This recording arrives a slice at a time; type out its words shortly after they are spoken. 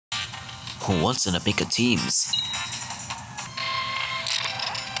Who wants in a bigger teams?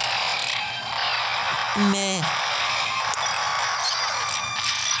 Man.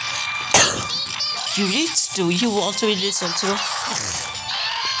 Do you want to listen to?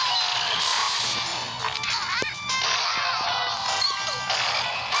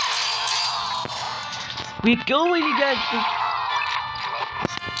 We're going against the...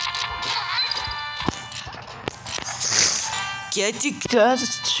 Getting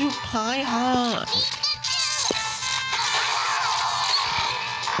close to high heart.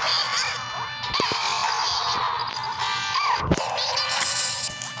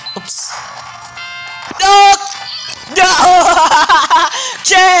 Oops. No! No!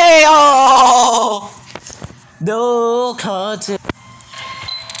 Jail! No content.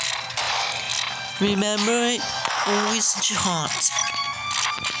 Remember it, always hot.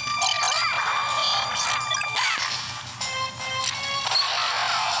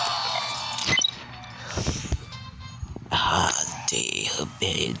 They have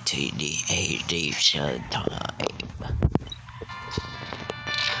been to the addiction time.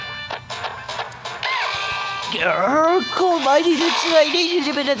 Cool, I need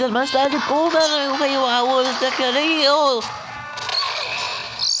to be the master of the cool man. I was the Canadian.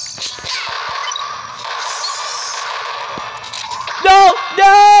 No!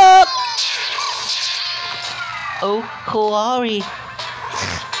 No! Oh, Kawari.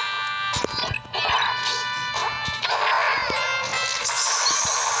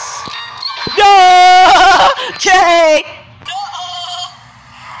 No! Okay!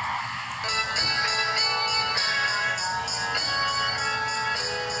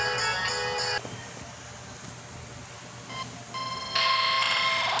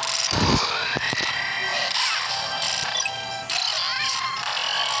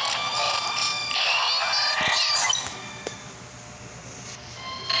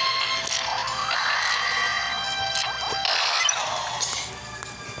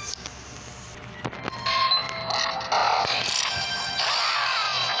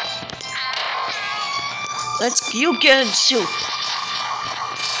 You can shoot.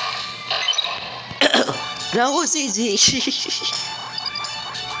 That was easy.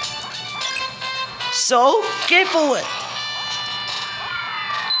 So, get forward.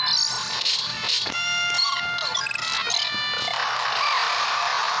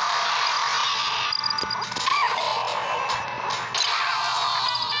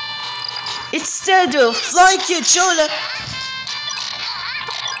 Instead of flying your shoulder.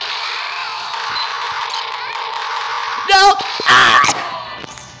 No! Ah!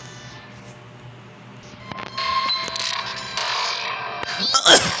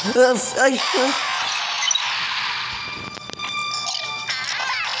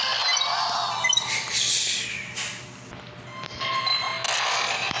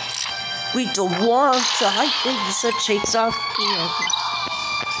 We don't want to hide things that shakes off here.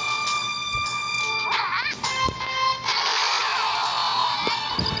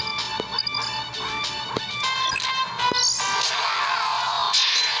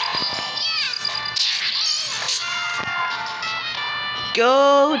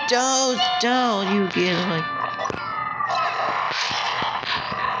 Go down, you get like.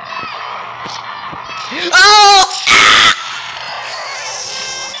 Oh! Ah!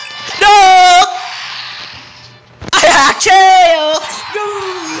 No! I kill!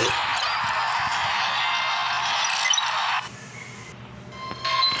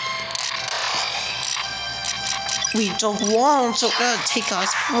 We don't want to take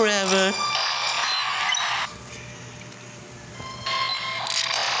us forever.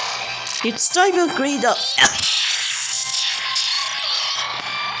 It's time to grade up.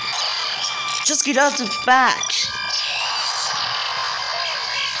 Just get out the back.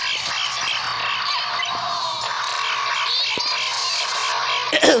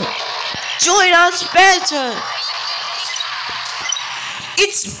 Join us better.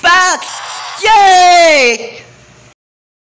 It's back. Yay!